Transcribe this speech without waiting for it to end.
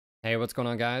Hey, what's going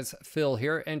on, guys? Phil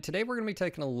here, and today we're going to be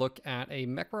taking a look at a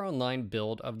Mechwarrior Online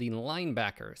build of the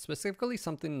linebacker, specifically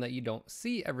something that you don't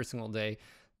see every single day,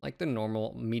 like the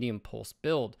normal medium pulse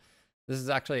build. This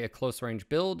is actually a close range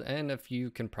build, and if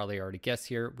you can probably already guess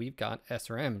here, we've got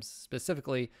SRMs,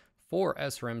 specifically 4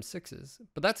 SRM6s.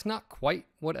 But that's not quite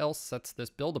what else sets this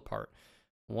build apart.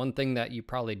 One thing that you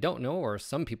probably don't know, or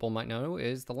some people might know,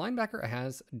 is the linebacker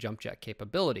has jump jet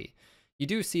capability. You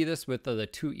do see this with the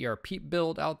 2 ERP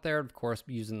build out there, of course,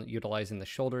 utilizing the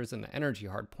shoulders and the energy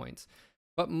hard points.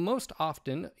 But most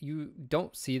often, you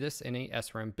don't see this in a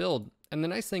SRM build. And the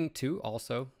nice thing too,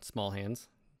 also, small hands,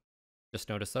 just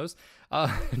notice those.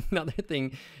 Another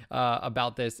thing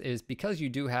about this is because you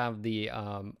do have the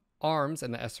arms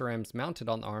and the SRMs mounted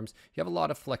on the arms, you have a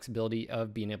lot of flexibility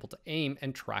of being able to aim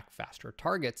and track faster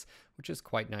targets, which is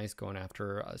quite nice going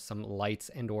after some lights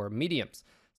and or mediums.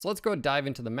 So let's go dive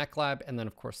into the mech lab and then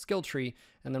of course skill tree,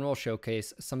 and then we'll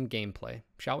showcase some gameplay,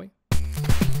 shall we?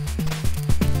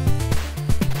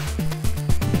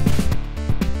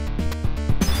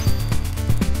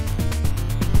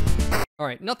 All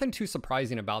right, nothing too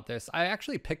surprising about this. I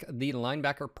actually pick the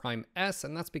Linebacker Prime S,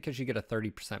 and that's because you get a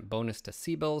 30% bonus to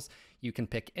C-bills. You can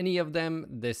pick any of them.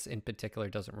 This in particular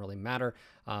doesn't really matter.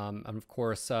 And of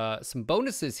course, some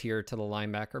bonuses here to the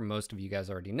Linebacker, most of you guys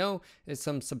already know, is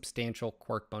some substantial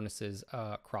quirk bonuses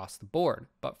across the board.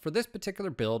 But for this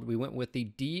particular build, we went with the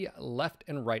D left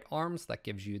and right arms. That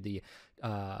gives you the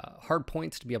hard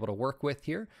points to be able to work with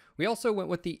here. We also went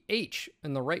with the H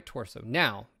in the right torso.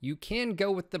 Now, you can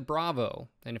go with the Bravo,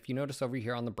 and if you notice over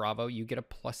here on the Bravo, you get a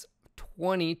plus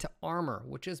 20 to armor,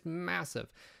 which is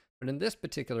massive. But in this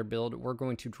particular build, we're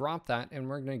going to drop that, and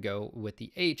we're going to go with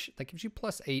the H. That gives you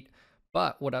plus 8,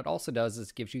 but what it also does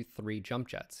is gives you 3 jump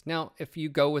jets. Now, if you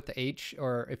go with the H,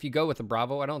 or if you go with the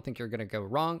Bravo, I don't think you're going to go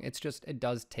wrong. It's just, it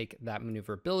does take that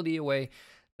maneuverability away.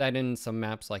 That in some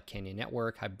maps like Canyon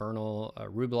Network, Hibernal,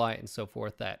 Rubelite, and so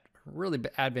forth, that are really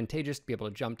advantageous to be able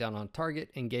to jump down on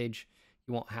target, engage,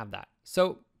 you won't have that.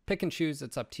 So pick and choose,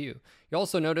 it's up to you. You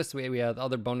also notice we have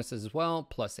other bonuses as well,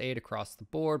 plus 8 across the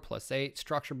board, plus 8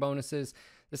 structure bonuses.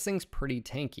 This thing's pretty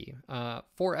tanky.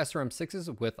 4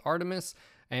 SRM6s with Artemis,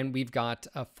 and we've got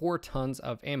 4 tons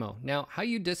of ammo. Now, how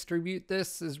you distribute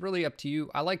this is really up to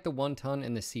you. I like the 1 ton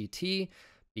in the CT,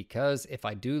 because if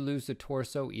I do lose the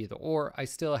torso, either or, I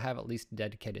still have at least a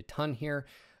dedicated ton here.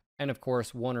 And of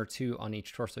course, 1 or 2 on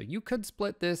each torso. You could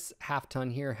split this half ton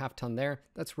here, half ton there.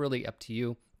 That's really up to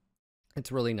you.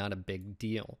 It's really not a big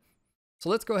deal. So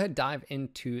let's go ahead and dive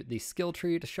into the skill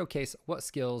tree to showcase what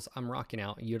skills I'm rocking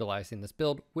out utilizing this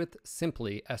build with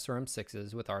simply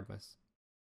SRM6s with Artemis.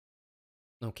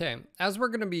 Okay, as we're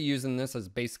going to be using this as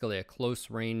basically a close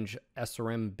range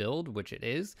SRM build, which it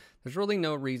is, there's really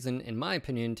no reason, in my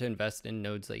opinion, to invest in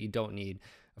nodes that you don't need.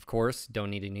 Of course,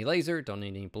 don't need any laser, don't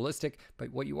need any ballistic,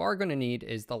 but what you are going to need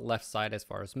is the left side as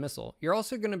far as missile. You're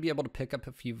also going to be able to pick up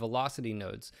a few velocity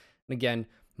nodes. And again,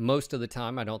 most of the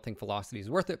time, I don't think velocity is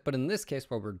worth it, but in this case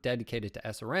where we're dedicated to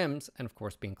SRMs, and of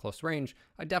course being close range,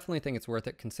 I definitely think it's worth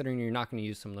it considering you're not going to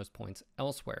use some of those points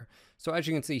elsewhere. So as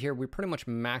you can see here, we pretty much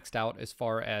maxed out as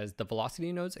far as the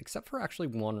velocity nodes, except for actually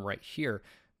one right here.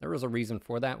 There was a reason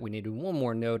for that. We needed one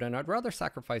more node, and I'd rather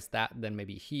sacrifice that than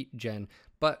maybe heat gen,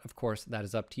 but of course that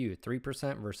is up to you.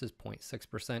 3% versus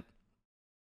 0.6%.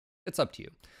 It's up to you.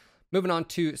 Moving on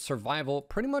to survival,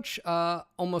 pretty much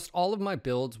almost all of my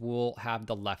builds will have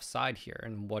the left side here.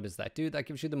 And what does that do? That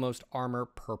gives you the most armor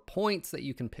per points that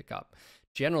you can pick up.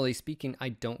 Generally speaking, I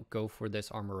don't go for this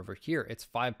armor over here. It's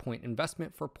 5-point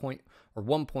investment for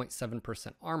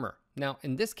 1.7% armor. Now,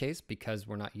 in this case, because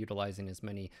we're not utilizing as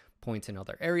many points in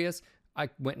other areas, I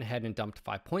went ahead and dumped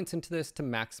 5 points into this to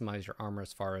maximize your armor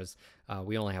as far as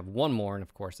we only have 1 more, and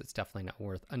of course it's definitely not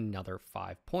worth another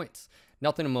 5 points.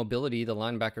 Nothing in mobility, the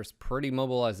linebacker's pretty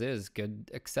mobile as is.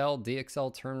 Good Excel,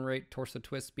 DXL, turn rate, torso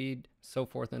twist speed, so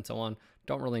forth and so on.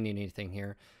 Don't really need anything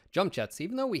here. Jump jets,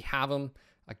 even though we have them,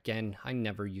 again, I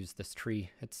never use this tree.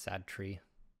 It's sad tree,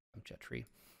 jump jet tree.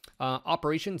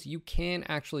 Operations, you can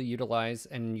actually utilize,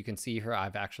 and you can see here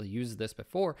I've actually used this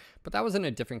before, but that was in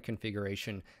a different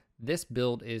configuration. This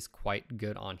build is quite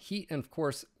good on heat, and of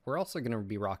course, we're also going to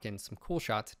be rocking some cool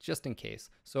shots just in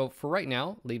case. So for right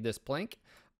now, leave this blank.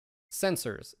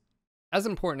 Sensors, as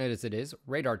important as it is,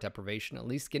 radar deprivation, at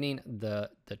least getting the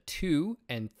 2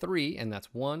 and 3, and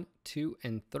that's 1, 2,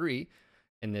 and 3.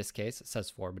 In this case, it says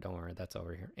 4, but don't worry, that's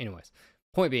over here. Anyways,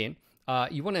 point being,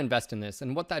 you want to invest in this,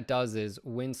 and what that does is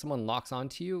when someone locks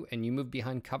onto you and you move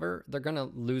behind cover, they're going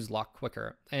to lose lock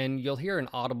quicker, and you'll hear an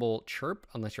audible chirp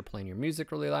unless you're playing your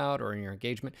music really loud or in your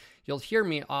engagement. You'll hear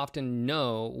me often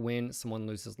know when someone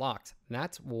loses locks.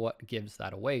 That's what gives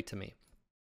that away to me.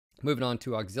 Moving on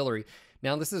to auxiliary.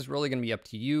 Now this is really going to be up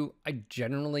to you. I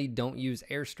generally don't use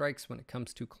airstrikes when it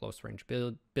comes to close range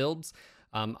builds.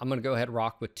 I'm going to go ahead and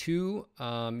rock with 2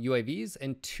 UAVs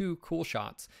and 2 cool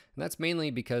shots. And that's mainly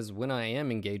because when I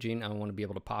am engaging, I want to be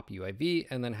able to pop UAV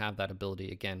and then have that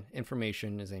ability again.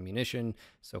 Information is ammunition,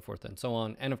 so forth and so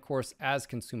on. And of course, as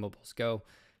consumables go,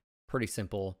 pretty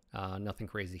simple, nothing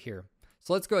crazy here.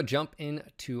 So let's go jump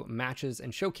into matches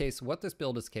and showcase what this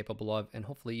build is capable of, and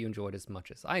hopefully you enjoyed as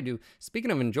much as I do. Speaking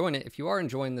of enjoying it, if you are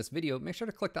enjoying this video, make sure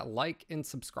to click that like and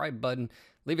subscribe button.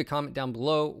 Leave a comment down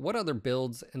below. What other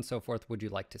builds and so forth would you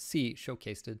like to see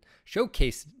showcased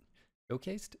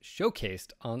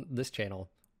on this channel?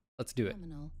 Let's do it.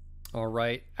 All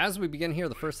right, as we begin here,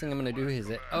 the first thing I'm going to do is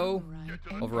hit O,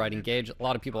 override engage. A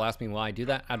lot of people ask me why I do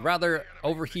that. I'd rather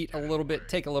overheat a little bit,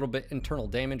 take a little bit internal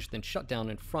damage, than shut down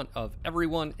in front of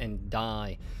everyone and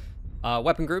die.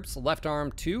 Weapon groups, left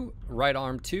arm 2, right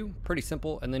arm 2, pretty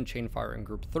simple, and then chain fire in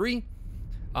group 3.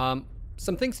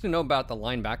 Some things to know about the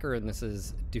linebacker, and this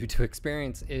is due to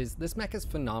experience, is this mech is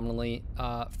phenomenally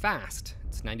fast.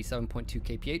 It's 97.2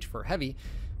 kph for heavy.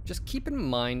 Just keep in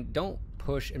mind, don't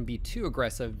push and be too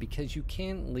aggressive, because you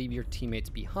can leave your teammates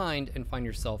behind and find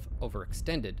yourself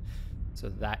overextended. So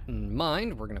that in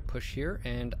mind, we're going to push here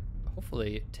and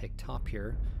hopefully take top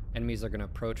here. Enemies are going to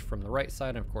approach from the right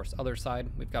side and of course other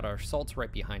side. We've got our assaults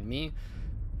right behind me.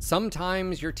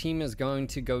 Sometimes your team is going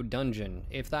to go dungeon.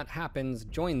 If that happens,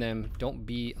 join them. Don't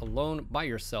be alone by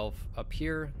yourself up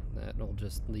here. That'll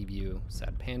just leave you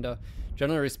sad panda.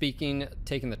 Generally speaking,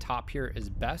 taking the top here is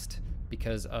best,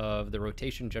 because of the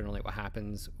rotation, generally what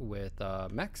happens with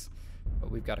mechs. But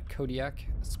we've got a Kodiak,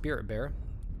 a Spirit Bear.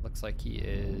 Looks like he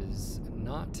is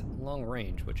not long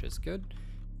range, which is good.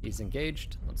 He's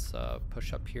engaged. Let's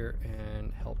push up here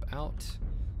and help out.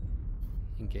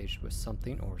 Engaged with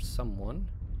something or someone.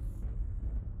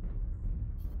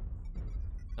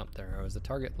 Up there was a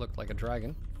target, looked like a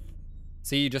dragon.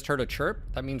 See, you just heard a chirp.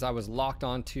 That means I was locked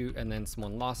onto, and then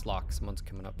someone lost lock. Someone's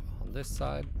coming up on this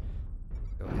side.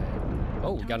 Go ahead.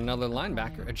 Oh, we got another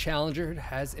linebacker. A challenger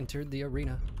has entered the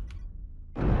arena.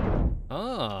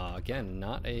 Ah, again,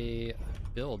 not a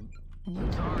build.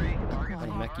 Not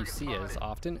a mech you see as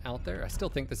often out there. I still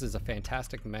think this is a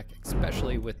fantastic mech,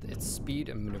 especially with its speed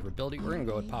and maneuverability. We're gonna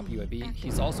go with pop UAV.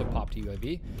 He's also popped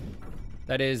UAV.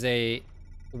 That is a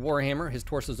Warhammer. His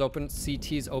torso's open.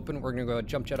 CT's open. We're gonna go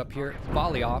jump jet up here,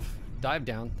 volley off, dive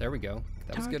down. There we go.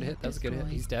 That was a good hit. That was a good hit.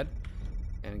 He's dead.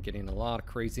 And getting a lot of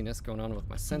craziness going on with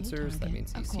my sensors. That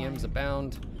means ECMs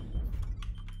abound.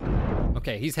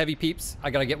 Okay, he's heavy peeps. I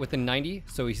gotta get within 90,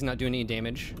 so he's not doing any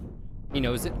damage. He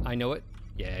knows it. I know it.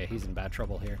 Yeah, he's in bad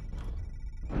trouble here.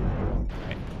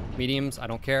 Alright, mediums, I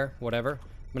don't care. Whatever.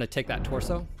 I'm gonna take that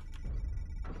torso.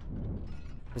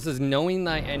 This is knowing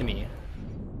thy enemy.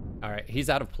 Alright,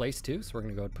 he's out of place too, so we're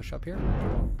gonna go and push up here.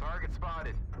 Target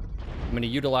spotted. I'm gonna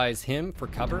utilize him for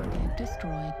cover.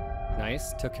 Destroyed.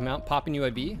 Nice, took him out. Popping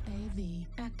UAV. AV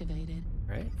activated.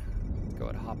 Right, let's go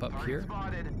ahead and hop up here.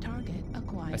 Target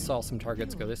acquired. I saw some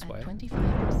targets go this way.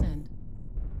 25%.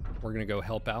 We're gonna go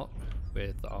help out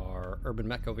with our urban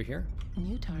mech over here.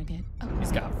 New target acquired.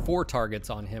 He's got 4 targets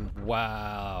on him.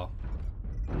 Wow.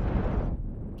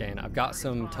 Again, I've got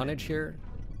some tonnage here.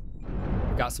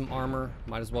 I've got some armor.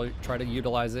 Might as well try to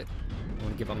utilize it. I don't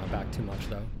want to give up my back too much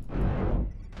though.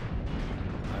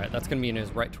 All right, that's gonna be in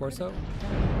his right torso.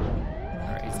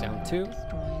 All right, he's down 2.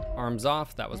 Destroyed. Arms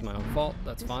off. That was my own fault.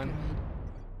 That's fine.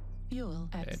 Fuel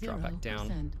at Okay, drop back down.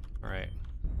 0%. All right.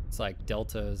 It's like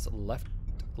Delta's left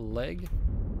leg.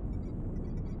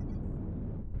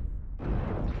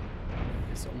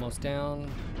 It's almost down.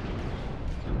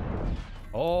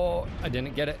 Oh, I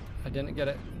didn't get it. I didn't get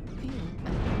it. Fuel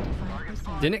at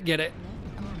 25%. Didn't get it.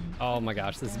 Left arm. Oh my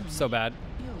gosh, this is so bad.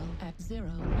 Fuel at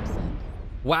 0%.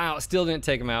 Wow, still didn't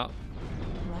take him out.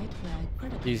 Right flag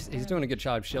critical. He's doing a good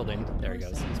job shielding. There he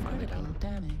goes. He's finally Critical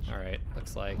down. damage. All right,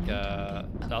 looks like the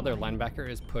other linebacker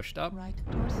is pushed up. Right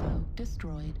torso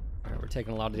destroyed. All right, we're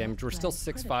taking a lot of damage. We're still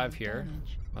 6'5" here.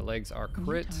 My legs are New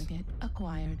crit. target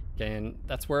acquired. Again,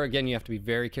 that's where, again, you have to be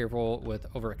very careful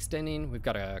with overextending. We've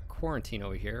got a quarantine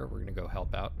over here. We're going to go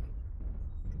help out.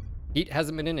 Heat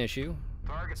hasn't been an issue.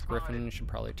 Griffin should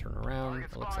probably turn around.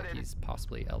 It looks like he's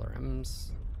possibly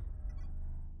LRMs.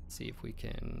 Let's see if we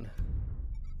can...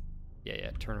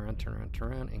 Yeah, turn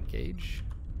around, engage.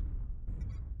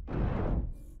 All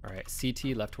right,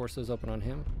 CT, left torso is open on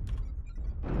him.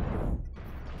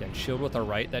 Again, shield with our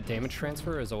right. That damage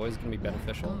transfer is always going to be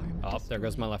beneficial. Oh, there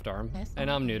goes my left arm. And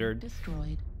I'm neutered.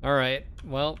 Destroyed. All right,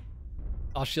 well,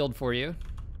 I'll shield for you.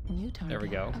 New target There we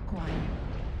go. acquired.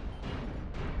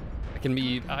 I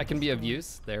I can be of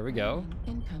use. There we go.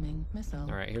 Incoming missile.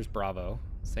 All right, here's Bravo.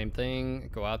 Same thing.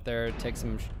 Go out there, take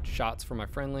some shots for my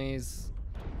friendlies.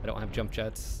 I don't have jump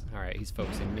jets. All right, he's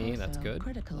focusing me. That's good.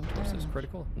 Torso's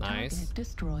critical. Nice. Target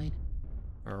destroyed.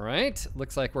 All right,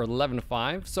 looks like we're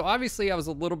 11-5. So obviously I was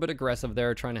a little bit aggressive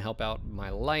there trying to help out my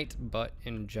light, but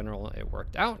in general it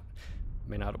worked out.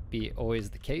 May not be always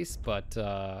the case, but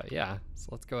yeah. So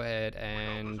let's go ahead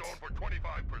and...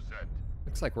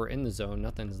 Looks like we're in the zone,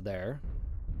 nothing's there.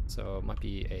 So it might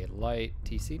be a light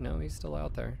TC. No, he's still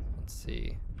out there. Let's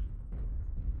see.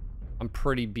 I'm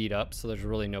pretty beat up, so there's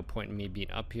really no point in me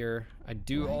being up here. I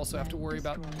do also have to worry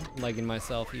about legging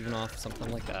myself even off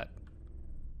something like that.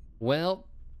 Well,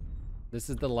 this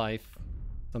is the life.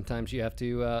 Sometimes you have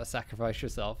to sacrifice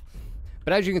yourself.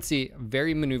 But as you can see,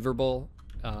 very maneuverable,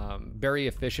 very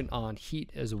efficient on heat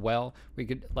as well. We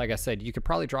could, like I said, you could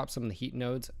probably drop some of the heat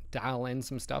nodes, dial in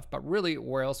some stuff, but really,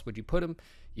 where else would you put them?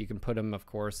 You can put them, of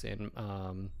course, in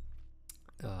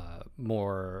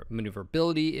more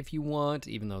maneuverability if you want,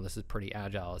 even though this is pretty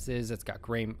agile as is. It's got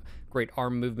great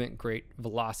arm movement, great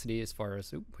velocity as far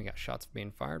as, we got shots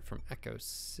being fired from Echo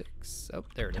 6. Oh,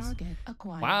 there it is. Target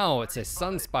acquired. Wow, it's a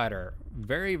Sun Spider.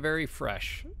 Very, very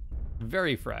fresh.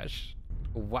 Very fresh.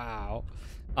 Wow.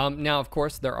 Now, of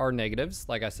course, there are negatives.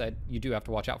 Like I said, you do have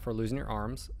to watch out for losing your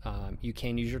arms. You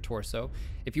can use your torso.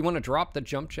 If you want to drop the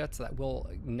jump jets, that will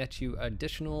net you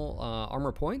additional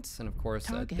armor points. And of course,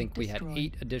 Target I think we had destroyed.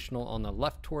 8 additional on the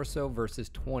left torso versus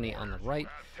 20 on the right.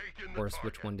 Of course,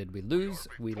 which one did we lose?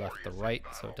 We left the right,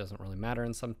 so it doesn't really matter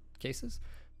in some cases.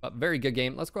 But very good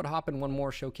game. Let's go to hop in one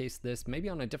more, showcase this, maybe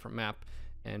on a different map,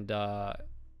 and go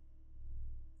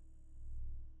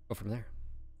from there.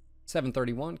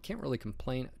 731, can't really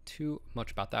complain too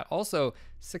much about that. Also,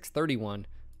 631,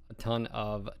 a ton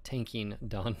of tanking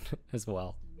done as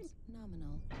well.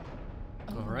 Nominal.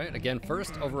 All right, again,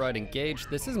 first override engage.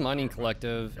 This is mining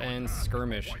collective and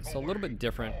skirmish, so a little bit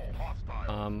different.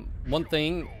 One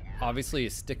thing, obviously,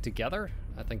 is stick together.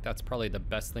 I think that's probably the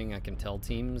best thing I can tell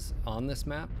teams on this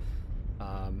map.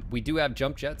 We do have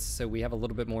jump jets, so we have a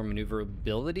little bit more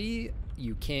maneuverability.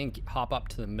 You can hop up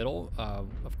to the middle,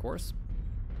 of course,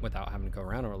 without having to go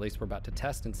around, or at least we're about to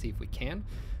test and see if we can.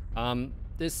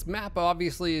 This map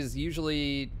obviously is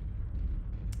usually,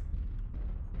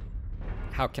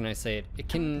 how can I say it? It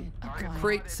can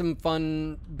create some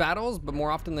fun battles, but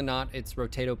more often than not, it's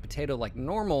rotato-potato like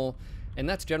normal, and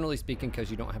that's generally speaking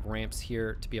because you don't have ramps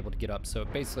here to be able to get up. So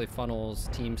it basically funnels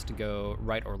teams to go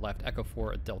right or left. Echo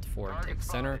 4, Delta 4, and take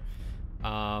center.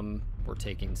 We're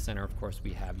taking center, of course.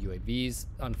 We have UAVs.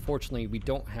 Unfortunately, we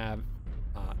don't have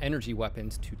energy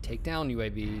weapons to take down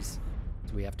UAVs,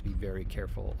 so we have to be very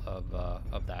careful of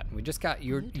that. And we just got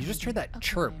you just heard that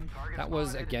chirp. That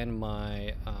was again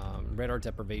my radar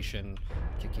deprivation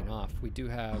kicking off. We do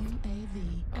have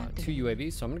 2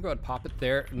 UAVs, so I'm gonna go ahead and pop it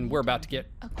there, and we're about to get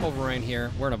overran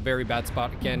here. We're in a very bad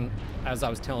spot again. As I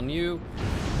was telling you,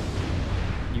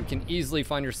 you can easily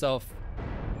find yourself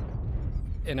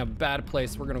in a bad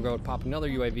place. We're gonna go and pop another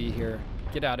UAV here.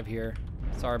 Get out of here.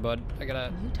 Sorry, bud. I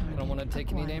don't want to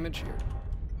take any damage here.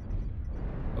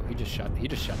 Oh, he just shut down.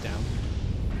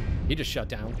 He just shut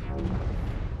down.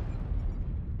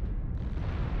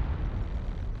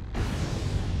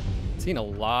 Seen a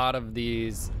lot of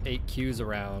these 8Qs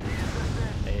around.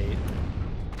 They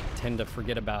tend to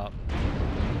forget about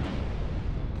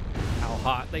how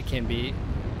hot they can be.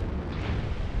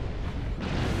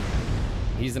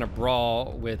 He's in a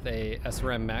brawl with a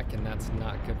SRM mech, and that's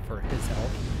not good for his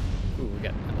health. Ooh, we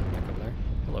got another mech over there.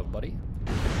 Hello, buddy.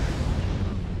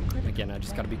 Again, I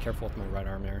just got to be careful with my right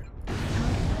arm there.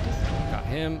 Got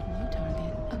him.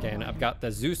 Again, I've got the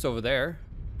Zeus over there.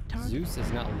 Zeus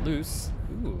is not loose.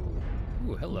 Ooh,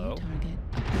 hello.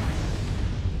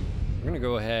 We're going to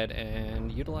go ahead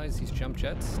and utilize these jump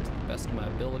jets to the best of my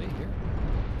ability here.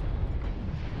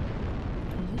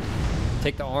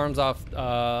 Take the arms off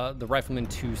the Rifleman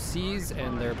 2Cs,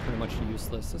 and they're pretty much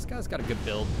useless. This guy's got a good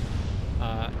build.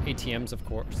 ATMs, of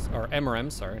course, or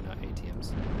MRMs, sorry, not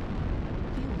ATMs.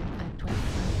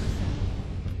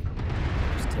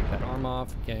 Just take that arm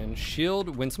off. Again,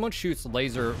 shield. When someone shoots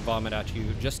laser vomit at you,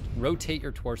 just rotate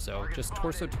your torso. Just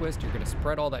torso twist. You're going to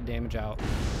spread all that damage out.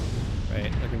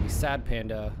 Right? They're going to be sad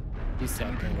panda. He's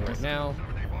sad panda right now.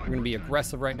 We're going to be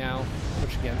aggressive right now.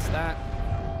 Push against that.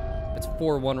 It's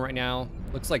 4-1 right now.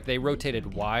 Looks like they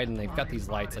rotated wide, and they've got these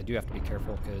lights. I do have to be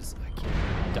careful because I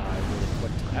can't die really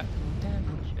quick to that.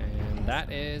 And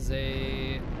that is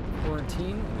a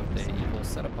quarantine with the evil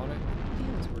setup on it.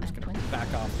 So we're just going to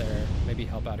back off there. Maybe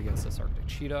help out against this Arctic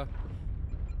cheetah.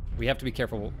 We have to be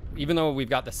careful. Even though we've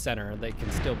got the center, they can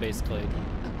still basically...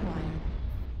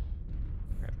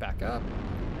 back up.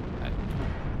 Right.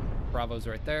 Bravo's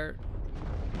right there.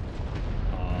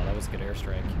 Oh, that was a good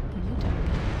airstrike.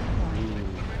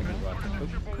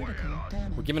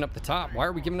 We're giving up the top. Why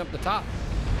are we giving up the top?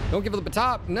 Don't give up the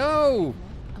top. No.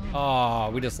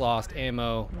 Oh, we just lost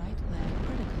ammo.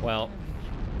 Well,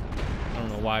 I don't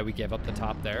know why we gave up the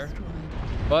top there.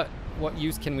 But what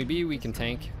use can we be? We can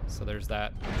tank. So there's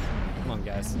that. Come on,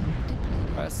 guys.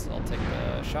 Press. I'll take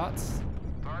the shots.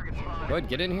 Go ahead.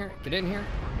 Get in here. Get in here.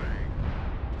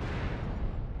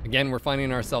 Again, we're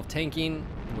finding ourselves tanking,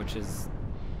 which is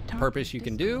a purpose you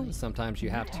can do. Sometimes you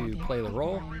have to play the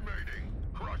role.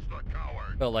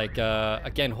 But like,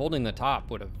 again, holding the top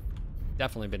would have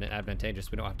definitely been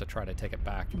advantageous. We don't have to try to take it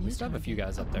back. We still have a few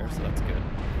guys up there, so that's good.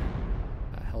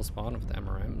 Hell spawn with the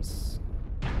MRMs.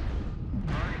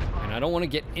 And I don't want to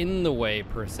get in the way,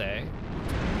 per se.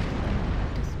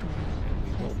 And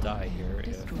we will die here if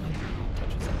he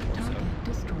touches that torso.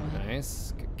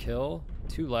 Nice. Good kill.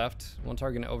 2 left. 1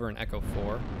 target over an Echo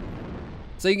 4.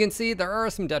 So you can see there are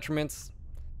some detriments.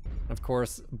 Of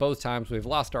course, both times we've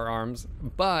lost our arms,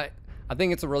 but I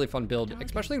think it's a really fun build,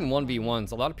 especially in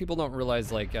 1v1s. A lot of people don't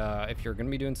realize, like, if you're going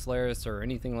to be doing Solaris or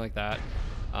anything like that,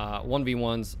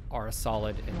 1v1s are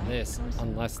solid in this,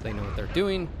 unless they know what they're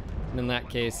doing. And in that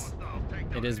case,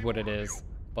 it is what it is.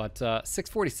 But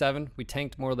 647, we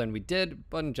tanked more than we did,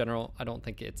 but in general, I don't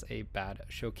think it's a bad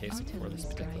showcase for this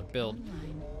particular build.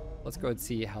 Let's go ahead and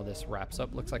see how this wraps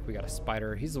up. Looks like we got a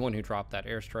spider. He's the one who dropped that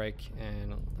airstrike,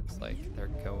 and it looks like they're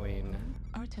going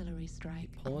artillery strike.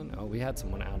 Pulling. Oh, we had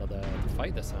someone out of the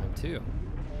fight this time too.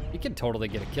 He could totally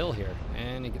get a kill here,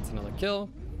 and he gets another kill.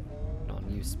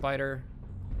 Non-use spider.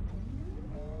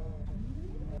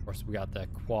 Of course, we got the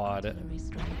quad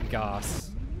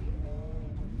Goss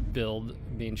build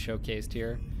being showcased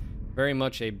here. Very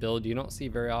much a build you don't see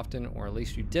very often, or at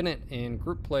least you didn't in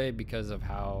group play because of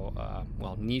how,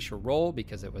 well, niche a role,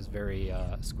 because it was very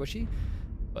squishy.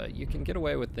 But you can get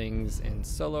away with things in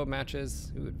solo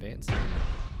matches. Ooh, advance.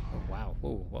 Oh, wow.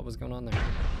 Whoa, what was going on there?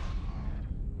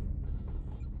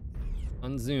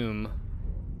 Unzoom.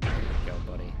 There you go,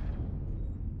 buddy.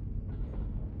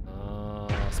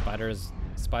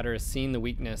 Spider has seen the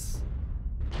weakness.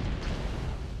 Go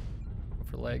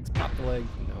for legs. Pop the leg.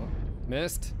 No.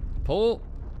 Missed. Pull.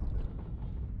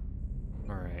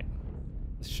 All right.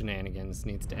 This shenanigans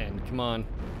needs to end. Come on.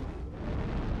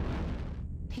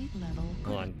 Heat level.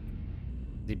 Hold on.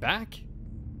 Is he back?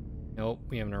 Nope.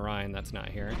 We have an Orion that's not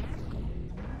here.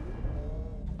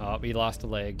 Oh, we lost a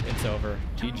leg. It's over.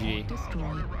 GG.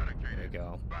 There you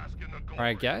go. All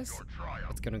right, guys.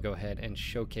 Let's gonna go ahead and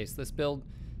showcase this build.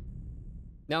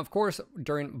 Now, of course,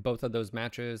 during both of those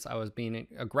matches, I was being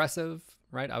aggressive,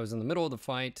 right? I was in the middle of the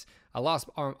fight. I lost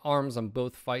arms on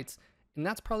both fights, and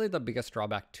that's probably the biggest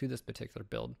drawback to this particular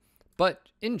build. But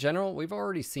in general, we've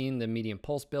already seen the medium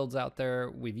pulse builds out there.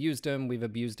 We've used them, we've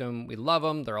abused them, we love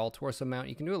them. They're all torso mount.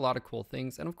 You can do a lot of cool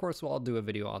things, and of course, I'll do a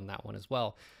video on that one as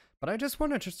well. But I just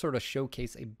want to just sort of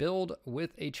showcase a build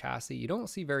with a chassis you don't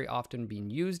see very often being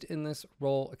used in this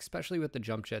role, especially with the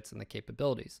jump jets and the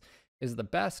capabilities. Is it the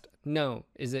best? No.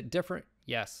 Is it different?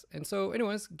 Yes. And so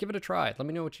anyways, give it a try. Let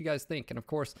me know what you guys think. And of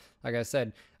course, like I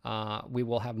said, we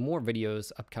will have more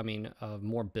videos upcoming of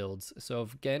more builds. So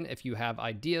again, if you have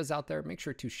ideas out there, make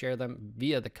sure to share them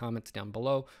via the comments down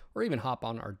below, or even hop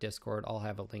on our Discord. I'll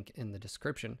have a link in the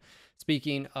description.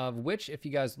 Speaking of which, if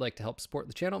you guys would like to help support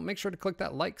the channel, make sure to click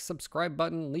that like, subscribe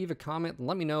button, leave a comment,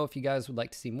 let me know if you guys would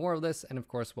like to see more of this. And of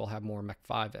course, we'll have more Mech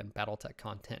 5 and Battletech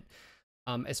content.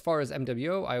 As far as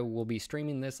MWO, I will be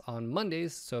streaming this on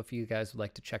Mondays, so if you guys would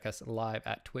like to check us live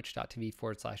at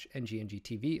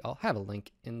twitch.tv/NGNGTV, I'll have a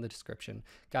link in the description.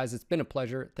 Guys, it's been a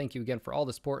pleasure. Thank you again for all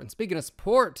the support. And speaking of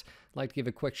support, I'd like to give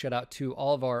a quick shout out to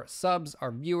all of our subs,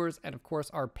 our viewers, and of course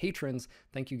our patrons.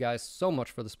 Thank you guys so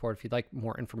much for the support. If you'd like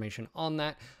more information on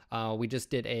that, we just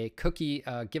did a cookie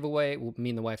giveaway.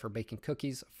 Me and the wife are baking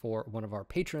cookies for one of our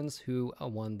patrons who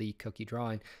won the cookie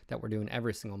drawing that we're doing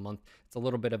every single month. It's a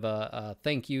little bit of a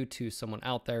thank you to someone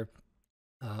out there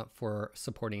for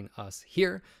supporting us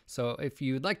here. So if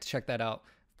you'd like to check that out,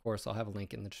 of course, I'll have a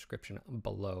link in the description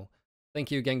below.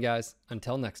 Thank you again, guys.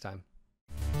 Until next time.